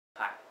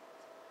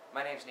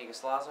My name is Nika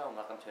Salazzo, and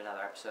welcome to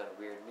another episode of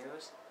Weird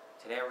News.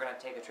 Today we're going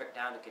to take a trip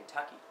down to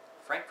Kentucky,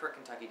 Frankfort,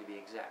 Kentucky to be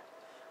exact.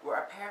 Where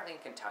apparently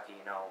in Kentucky,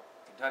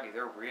 Kentucky,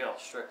 they're real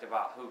strict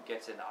about who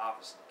gets into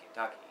office in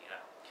Kentucky,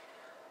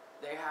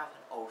 They have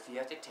an oath you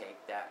have to take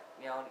that,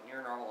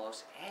 your normal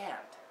oath,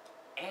 and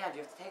you have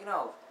to take an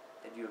oath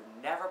that you have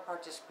never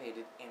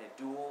participated in a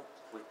duel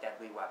with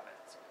deadly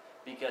weapons.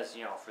 Because,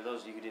 for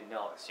those of you who didn't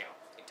know this,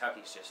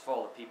 Kentucky's just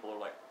full of people who are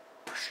like,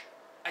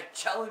 I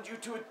challenge you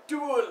to a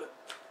duel!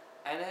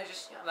 And it's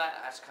just,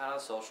 that's kind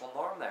of the social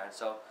norm there. And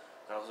so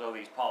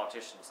these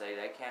politicians,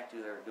 they can't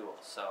do their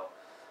duels. So,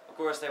 of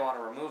course, they want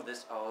to remove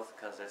this oath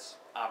because it's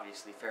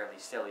obviously fairly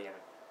silly and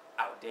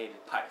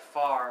outdated by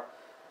far.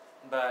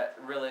 But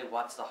really,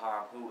 what's the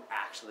harm? Who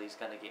actually is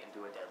going to get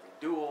into a deadly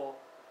duel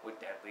with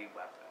deadly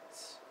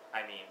weapons?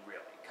 I mean,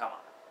 really, come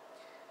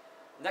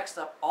on. Next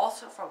up,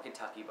 also from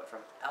Kentucky, but from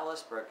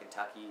Ellisburg,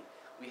 Kentucky,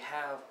 we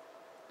have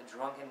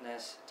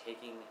drunkenness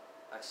taking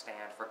a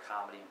stand for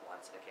comedy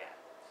once again.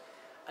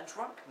 A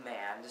drunk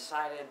man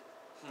decided,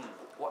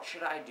 what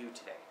should I do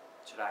today?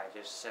 Should I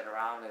just sit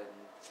around and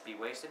be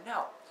wasted?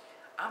 No.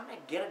 I'm going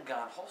to get a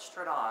gun,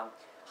 holster it on,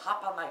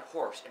 hop on my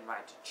horse, and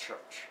ride to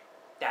church.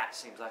 That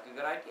seems like a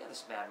good idea,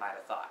 this man might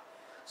have thought.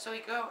 So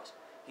he goes.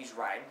 He's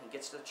riding. He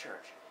gets to the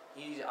church.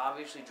 He's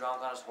obviously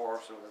drunk on his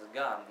horse with a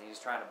gun. He's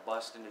trying to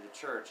bust into the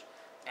church.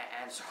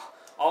 And so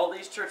all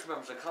these church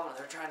members are coming.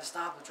 They're trying to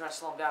stop him, trying to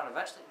slow him down.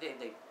 Eventually,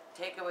 they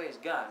take away his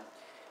gun.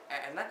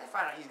 And then they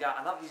find out he's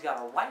got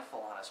a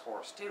rifle on his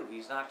horse too.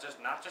 He's not just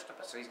a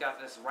pistol. He's got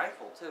this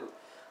rifle too.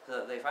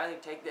 So they finally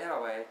take that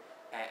away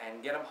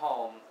and get him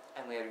home.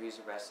 And later he's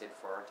arrested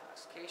for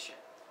intoxication.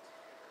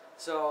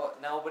 So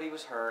nobody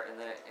was hurt in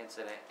the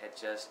incident.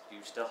 You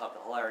still have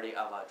the hilarity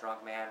of a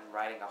drunk man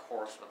riding a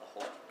horse with a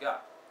holstered gun.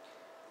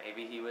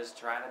 Maybe he was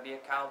trying to be a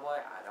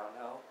cowboy. I don't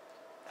know.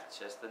 That's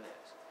just the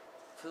news.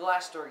 For the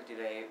last story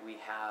today, we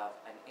have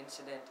an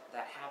incident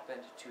that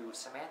happened to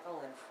Samantha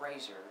Lynn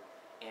Fraser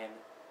in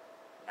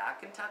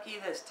not Kentucky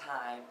this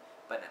time,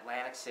 but in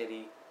Atlantic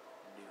City,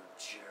 New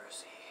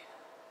Jersey.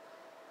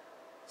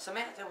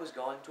 Samantha was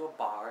going to a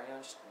bar,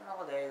 just a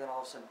normal day, then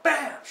all of a sudden,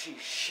 BAM! She's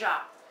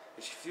shot,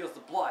 and she feels the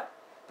blood.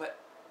 But,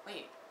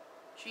 wait,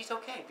 she's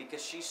okay,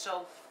 because she's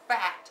so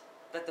fat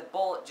that the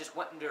bullet just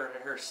went into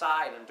her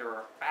side, into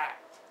her fat.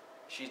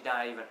 She's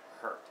not even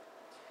hurt.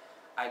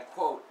 I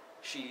quote,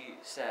 she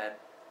said,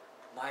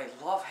 "My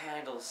love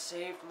handle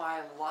saved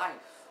my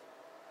life."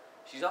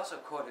 She's also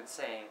quoted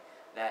saying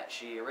that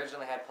she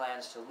originally had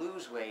plans to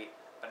lose weight,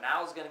 but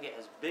now is going to get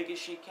as big as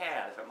she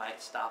can if it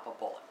might stop a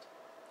bullet.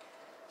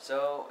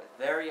 So,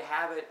 there you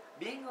have it.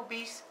 Being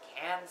obese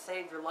can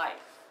save your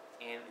life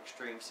in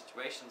extreme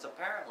situations,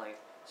 apparently.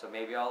 So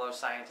maybe all those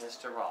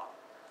scientists are wrong.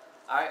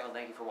 Alright, well,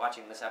 thank you for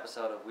watching this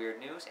episode of Weird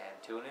News,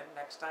 and tune in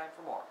next time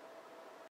for more.